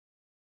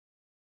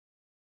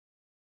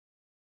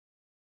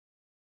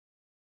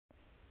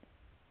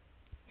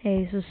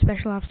Hey, this is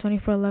Special Ops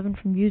 2411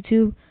 from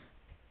YouTube,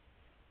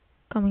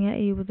 coming at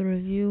you with a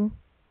review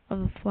of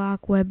the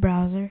Flock web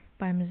browser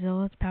by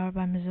Mozilla. It's powered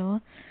by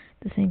Mozilla,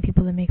 the same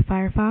people that make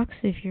Firefox.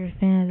 If you're a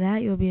fan of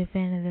that, you'll be a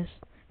fan of this,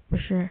 for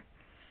sure.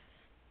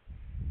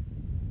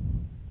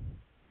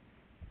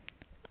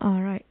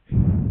 Alright.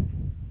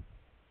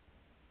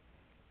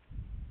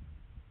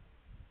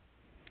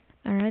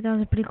 Alright, that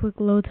was a pretty quick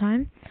load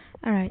time.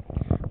 Alright,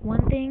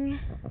 one thing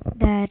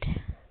that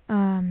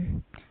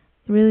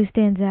really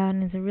stands out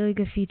and is a really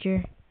good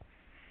feature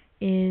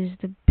is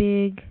the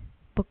big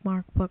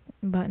bookmark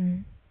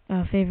button,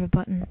 favorite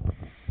button.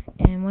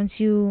 And once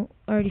you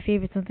already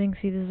favorite something,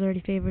 see this is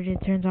already favored, it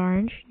turns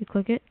orange. You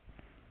click it,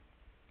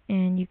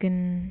 and you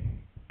can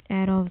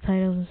add all the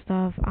titles and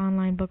stuff,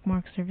 online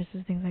bookmark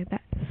services, things like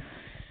that.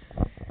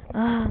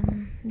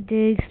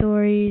 Dig,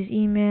 stories,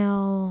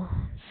 email,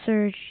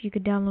 search. You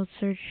could download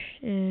search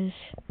is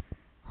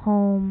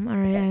home.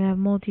 Alright, I have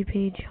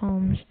multi-page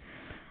homes.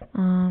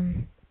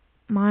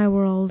 My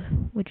World,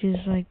 which is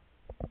like,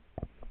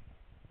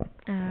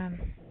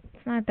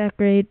 it's not that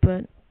great,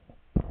 but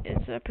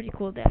it's a pretty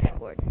cool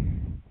dashboard.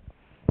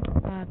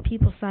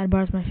 People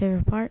sidebar is my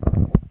favorite part.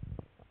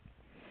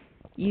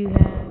 You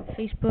have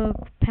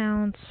Facebook,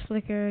 Pounce,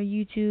 Flickr,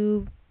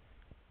 YouTube,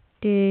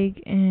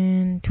 Dig,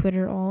 and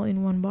Twitter all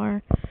in one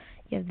bar.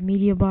 You have the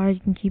media bar. You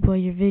can keep all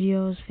your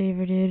videos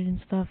favorited and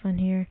stuff on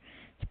here.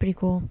 It's pretty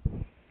cool.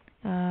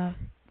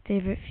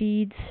 Favorite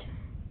feeds,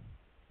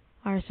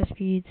 RSS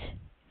feeds,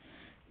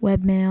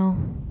 webmail,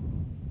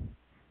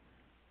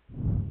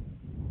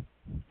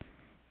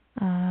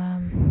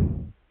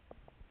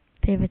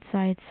 favorite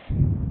sites,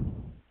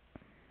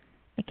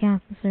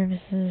 accounts and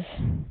services,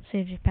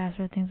 saves your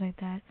password, things like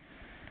that.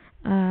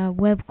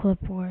 Web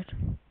clipboard.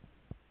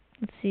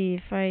 Let's see,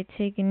 if I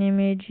take an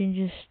image and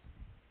just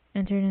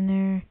enter it in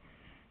there,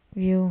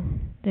 view,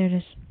 there it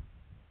is.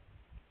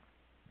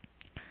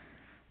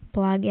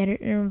 Blog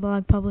editor,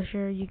 blog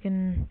publisher, you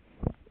can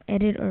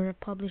edit or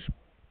publish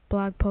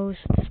blog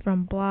posts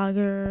from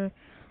Blogger,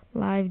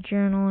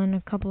 LiveJournal, and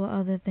a couple of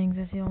other things.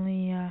 That's the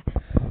only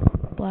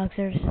blog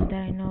services that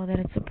I know that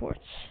it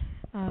supports.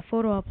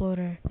 Photo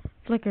uploader,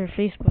 Flickr,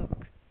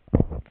 Facebook,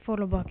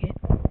 PhotoBucket,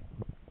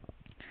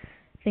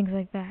 things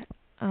like that.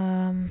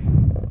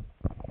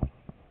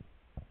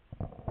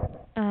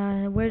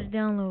 Where to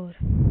download?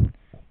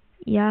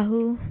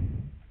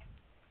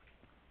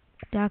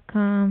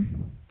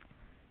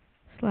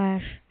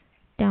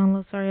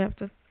 yahoo.com/download. Sorry, I have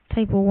to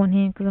type with one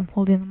hand because I'm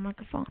holding the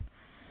microphone.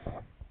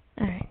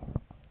 Alright.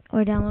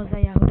 Or downloads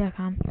at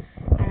yahoo.com.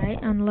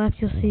 Alright, on the left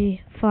you'll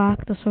see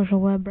Flock, the social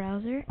web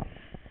browser,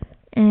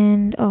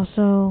 and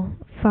also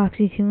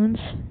Foxy Tunes,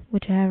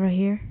 which I have right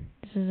here.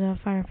 This is a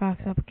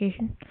Firefox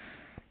application.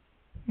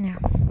 Now,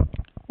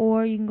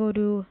 or you can go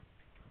to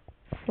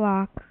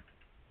flock.com.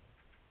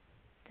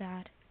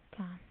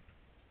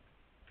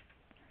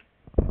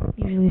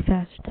 Usually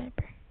faster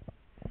typer.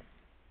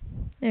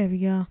 There we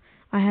go.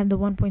 I have the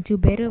 1.2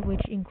 beta,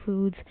 which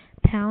includes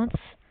Pounce,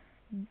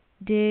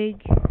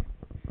 Dig,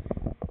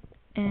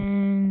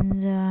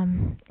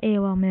 and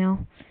AOL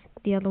Mail.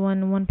 The other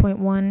one,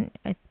 1.1,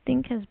 I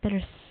think has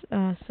better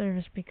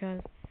service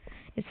because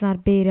it's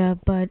not beta,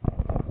 but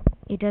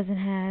it doesn't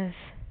have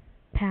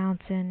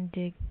Pounce and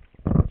Dig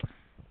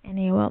and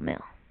AOL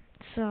Mail.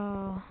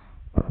 So,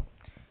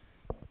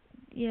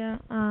 yeah,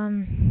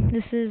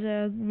 this is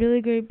a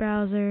really great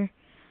browser.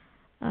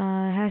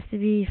 It has to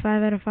be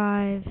 5 out of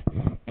 5.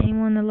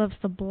 Anyone that loves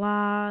to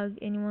blog,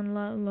 anyone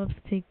loves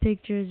to take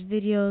pictures,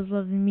 videos,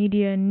 loves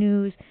media,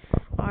 news,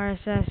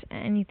 RSS,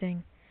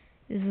 anything.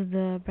 This is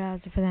the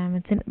browser for them.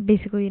 It's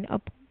basically an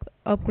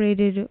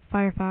upgraded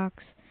Firefox.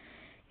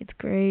 It's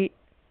great.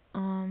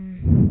 I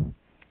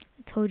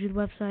told you the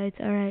websites.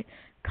 Alright,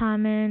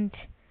 comment,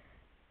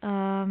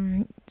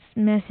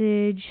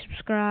 message,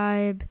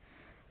 subscribe.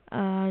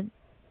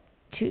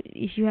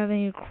 If you have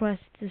any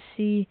requests to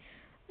see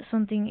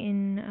something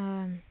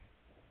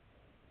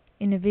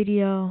in a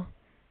video,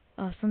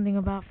 something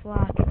about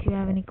Flock. If you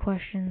have any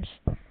questions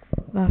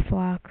about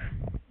Flock,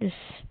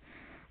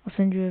 I'll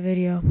send you a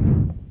video.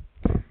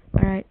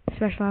 Alright,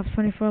 Special Ops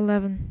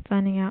 2411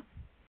 signing out.